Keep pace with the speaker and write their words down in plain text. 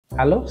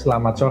Halo,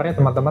 selamat sore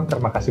teman-teman.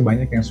 Terima kasih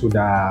banyak yang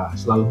sudah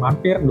selalu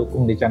mampir,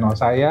 dukung di channel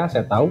saya.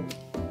 Saya tahu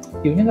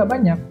view-nya nggak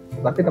banyak,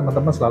 tapi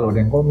teman-teman selalu ada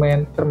yang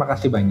komen. Terima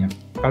kasih banyak.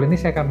 Kali ini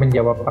saya akan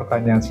menjawab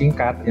pertanyaan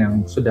singkat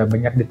yang sudah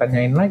banyak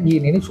ditanyain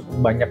lagi. Ini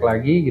cukup banyak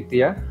lagi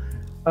gitu ya.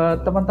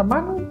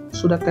 Teman-teman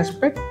sudah tes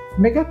pack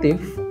negatif,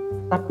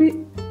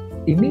 tapi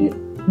ini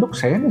dok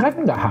saya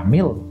nggak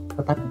hamil,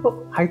 tetapi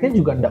kok haidnya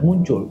juga nggak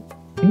muncul.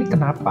 Ini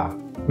kenapa?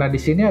 Nah, di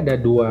sini ada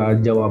dua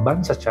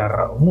jawaban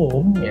secara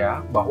umum ya,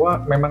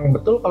 bahwa memang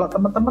betul kalau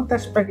teman-teman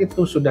tes pack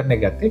itu sudah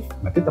negatif,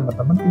 berarti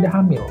teman-teman tidak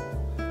hamil.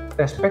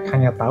 Tes pack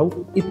hanya tahu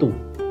itu,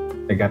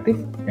 negatif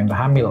yang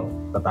nggak hamil,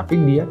 tetapi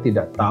dia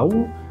tidak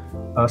tahu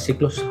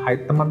siklus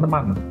haid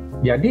teman-teman.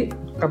 Jadi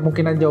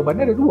kemungkinan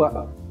jawabannya ada dua.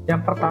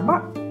 Yang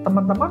pertama,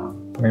 teman-teman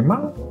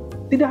memang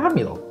tidak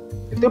hamil.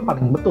 Itu yang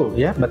paling betul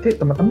ya, berarti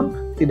teman-teman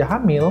tidak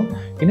hamil,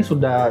 ini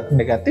sudah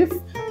negatif,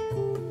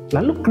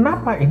 lalu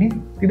kenapa ini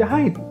tidak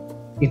haid?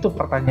 Itu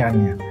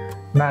pertanyaannya.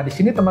 Nah, di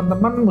sini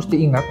teman-teman mesti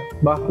ingat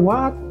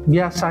bahwa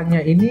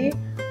biasanya ini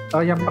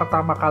yang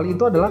pertama kali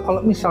itu adalah kalau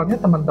misalnya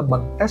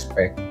teman-teman tes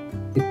pack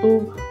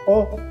itu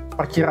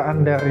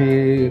perkiraan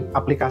dari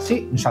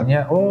aplikasi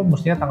misalnya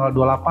mestinya tanggal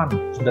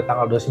 28, sudah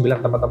tanggal 29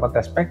 teman-teman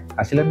tes pack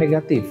hasilnya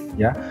negatif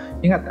ya.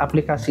 Ingat,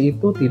 aplikasi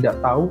itu tidak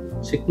tahu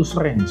siklus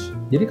range.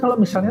 Jadi kalau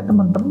misalnya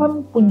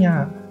teman-teman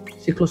punya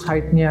siklus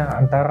haidnya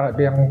antara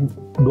yang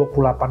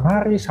 28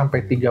 hari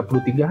sampai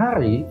 33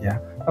 hari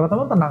ya,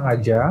 teman-teman tenang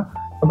aja,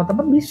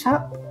 teman-teman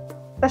bisa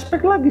tes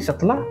pack lagi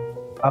setelah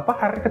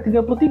hari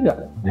ke-33,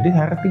 jadi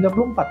hari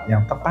 34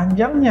 yang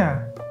terpanjangnya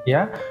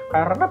ya,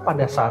 karena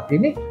pada saat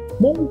ini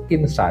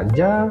mungkin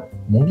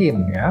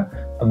ya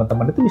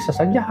teman-teman itu bisa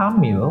saja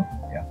hamil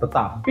ya,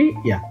 tetapi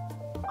ya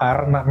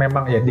karena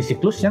memang ya di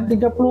siklus yang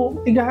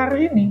 33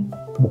 hari ini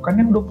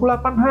bukan yang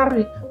 28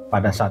 hari,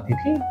 pada saat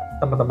ini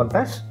teman-teman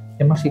tes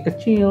yang masih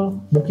kecil,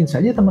 mungkin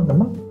saja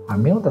teman-teman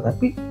hamil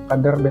tetapi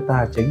kadar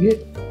beta HCG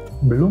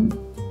belum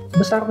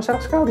besar-besar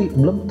sekali,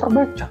 belum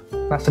terbaca.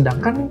 Nah,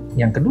 sedangkan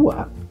yang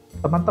kedua,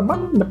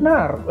 teman-teman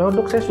benar,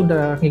 dok saya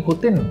sudah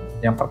ngikutin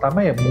yang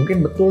pertama ya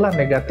mungkin betul lah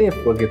negatif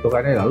begitu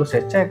kan ya, lalu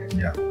saya cek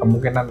ya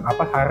kemungkinan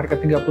hari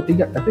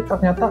ke-33, tapi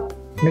ternyata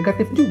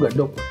negatif juga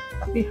dok,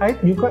 tapi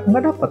haid juga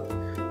nggak dapet.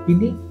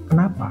 Ini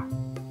kenapa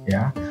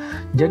ya?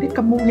 Jadi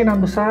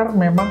kemungkinan besar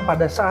memang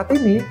pada saat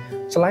ini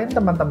selain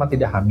teman-teman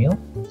tidak hamil,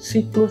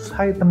 siklus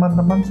haid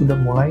teman-teman sudah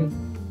mulai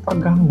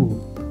terganggu.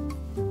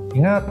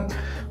 Ingat,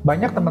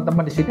 banyak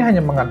teman-teman di sini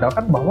hanya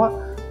mengandalkan bahwa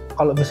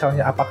kalau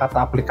misalnya apa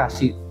kata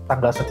aplikasi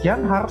tanggal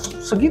sekian harus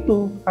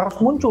segitu, harus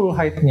muncul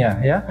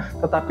haidnya ya.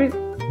 Tetapi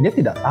dia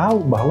tidak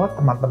tahu bahwa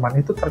teman-teman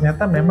itu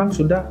ternyata memang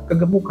sudah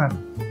kegemukan,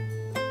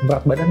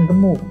 berat badan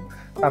gemuk.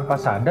 Tanpa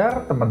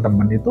sadar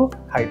teman-teman itu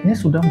haidnya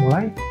sudah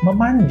mulai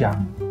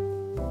memanjang.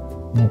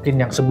 Mungkin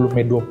yang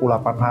sebelumnya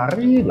 28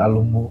 hari,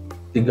 lalu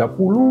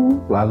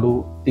 30,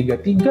 lalu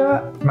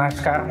 33, nah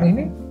sekarang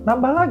ini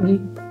nambah lagi,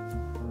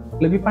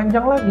 lebih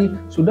panjang lagi,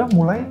 sudah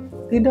mulai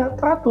tidak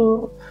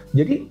teratur.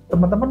 Jadi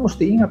teman-teman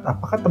mesti ingat,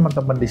 apakah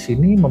teman-teman di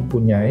sini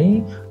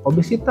mempunyai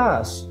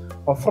obesitas,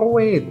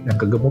 overweight, yang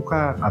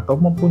kegemukan, atau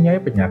mempunyai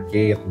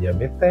penyakit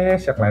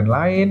diabetes, yang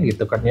lain-lain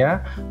gitu kan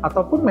ya,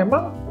 ataupun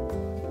memang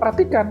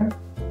perhatikan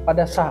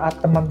pada saat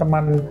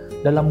teman-teman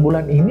dalam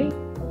bulan ini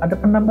ada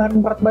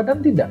penambahan berat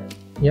badan tidak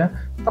ya,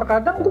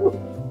 terkadang tuh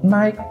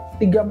naik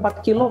 3-4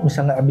 kilo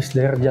misalnya habis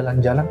dari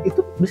jalan-jalan,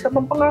 itu bisa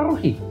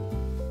mempengaruhi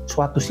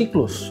suatu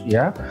siklus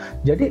ya.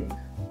 Jadi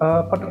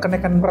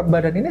kenaikan berat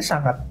badan ini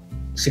sangat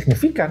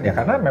signifikan ya,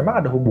 karena memang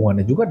ada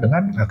hubungannya juga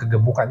dengan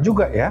kegemukan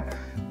juga ya.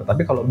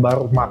 Tetapi kalau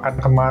baru makan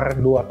kemarin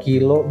 2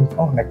 kilo,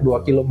 naik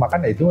 2 kilo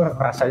makan ya, itu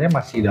rasanya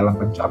masih dalam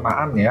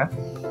pencernaan ya.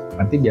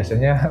 Nanti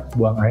biasanya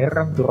buang air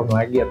kan turun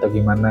lagi atau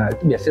gimana,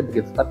 itu biasanya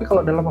begitu. Tapi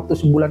kalau dalam waktu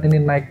sebulan ini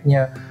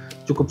naiknya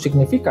cukup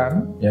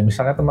signifikan ya,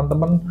 misalnya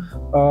teman-teman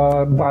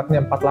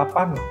beratnya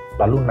 48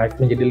 lalu naik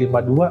menjadi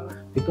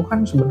 52, itu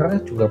kan sebenarnya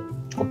juga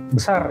cukup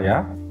besar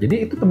ya.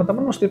 Jadi itu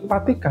teman-teman mesti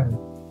perhatikan.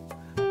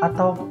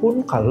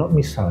 Ataupun kalau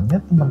misalnya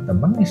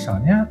teman-teman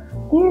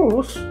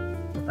kurus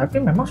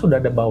tapi memang sudah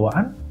ada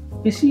bawaan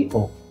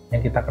PCO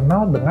yang kita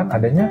kenal dengan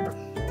adanya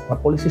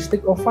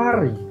polycystic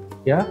ovary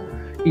ya.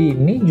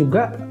 Ini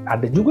juga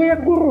ada juga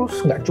yang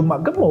kurus, nggak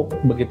cuma gemuk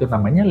begitu,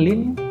 namanya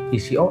lean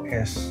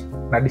PCOS.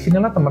 Nah,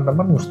 disinilah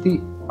teman-teman mesti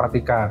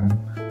perhatikan.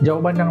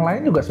 Jawaban yang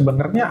lain juga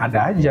sebenarnya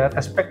ada aja,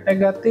 tes pack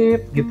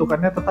negatif gitu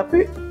kan ya,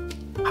 tetapi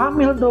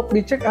hamil dok,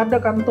 dicek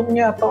ada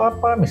kantungnya atau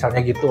apa,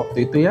 misalnya gitu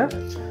waktu itu ya.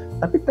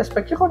 Tapi tes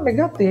packnya kok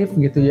negatif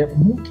gitu ya,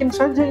 mungkin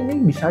saja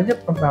ini bisa aja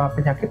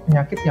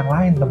penyakit-penyakit yang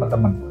lain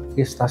teman-teman.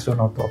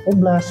 Gestational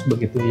trophoblast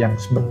begitu, yang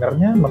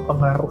sebenarnya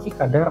mempengaruhi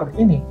kadar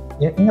ini.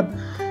 Ya ingat,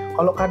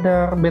 kalau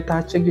kadar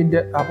beta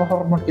HCG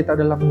hormon kita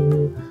dalam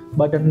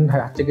badan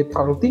HCG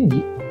terlalu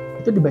tinggi,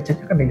 itu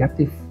dibacanya kan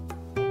negatif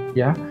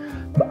ya.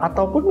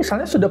 Ataupun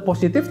misalnya sudah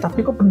positif tapi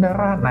kok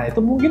pendarahan, nah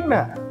itu mungkin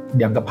nggak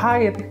dianggap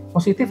haid,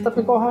 positif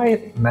tapi kok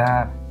haid.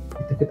 Nah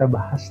itu kita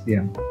bahas di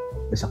yang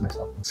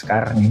besok-besok.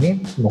 Sekarang ini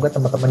semoga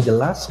teman-teman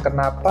jelas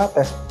kenapa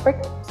tes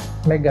pack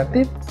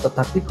negatif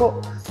tetapi kok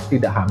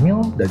tidak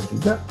hamil dan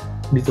juga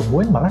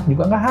ditungguin malah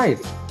juga nggak haid.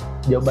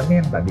 Jawabannya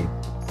yang tadi.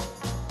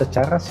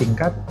 Secara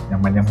singkat,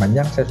 yang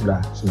panjang-panjang saya sudah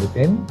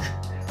sebutin.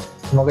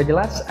 Semoga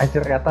jelas.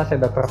 Akhir kata saya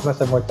Dr. Erfenes,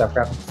 saya mau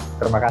ucapkan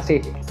terima kasih.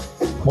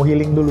 Mau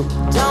healing dulu.